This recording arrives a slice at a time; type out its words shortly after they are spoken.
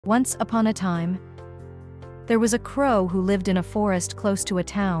Once upon a time, there was a crow who lived in a forest close to a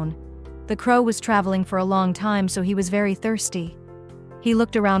town. The crow was traveling for a long time, so he was very thirsty. He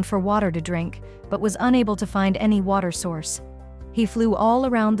looked around for water to drink, but was unable to find any water source. He flew all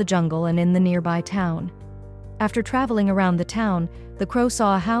around the jungle and in the nearby town. After traveling around the town, the crow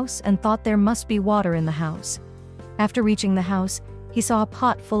saw a house and thought there must be water in the house. After reaching the house, he saw a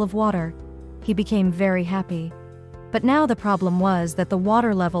pot full of water. He became very happy. But now the problem was that the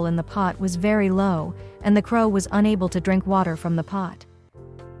water level in the pot was very low, and the crow was unable to drink water from the pot.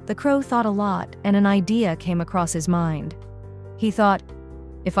 The crow thought a lot, and an idea came across his mind. He thought,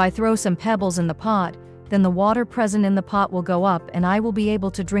 if I throw some pebbles in the pot, then the water present in the pot will go up and I will be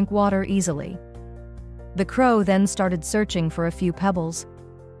able to drink water easily. The crow then started searching for a few pebbles.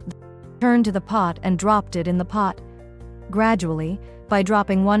 He turned to the pot and dropped it in the pot. Gradually, by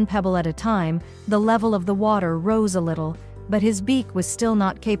dropping one pebble at a time, the level of the water rose a little, but his beak was still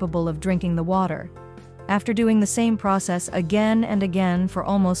not capable of drinking the water. After doing the same process again and again for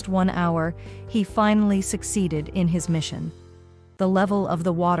almost 1 hour, he finally succeeded in his mission. The level of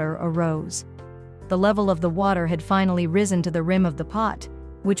the water arose. The level of the water had finally risen to the rim of the pot,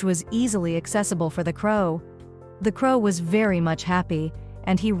 which was easily accessible for the crow. The crow was very much happy,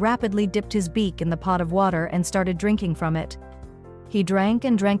 and he rapidly dipped his beak in the pot of water and started drinking from it. He drank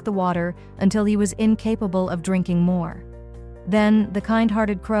and drank the water until he was incapable of drinking more. Then the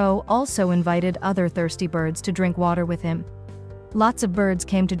kind-hearted crow also invited other thirsty birds to drink water with him. Lots of birds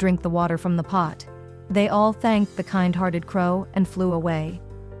came to drink the water from the pot. They all thanked the kind-hearted crow and flew away.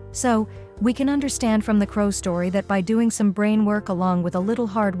 So, we can understand from the crow story that by doing some brain work along with a little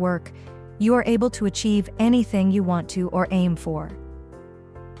hard work, you are able to achieve anything you want to or aim for.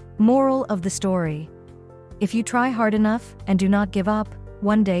 Moral of the story: if you try hard enough and do not give up,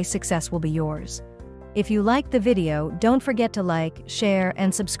 one day success will be yours. If you liked the video, don't forget to like, share,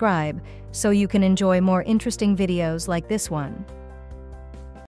 and subscribe so you can enjoy more interesting videos like this one.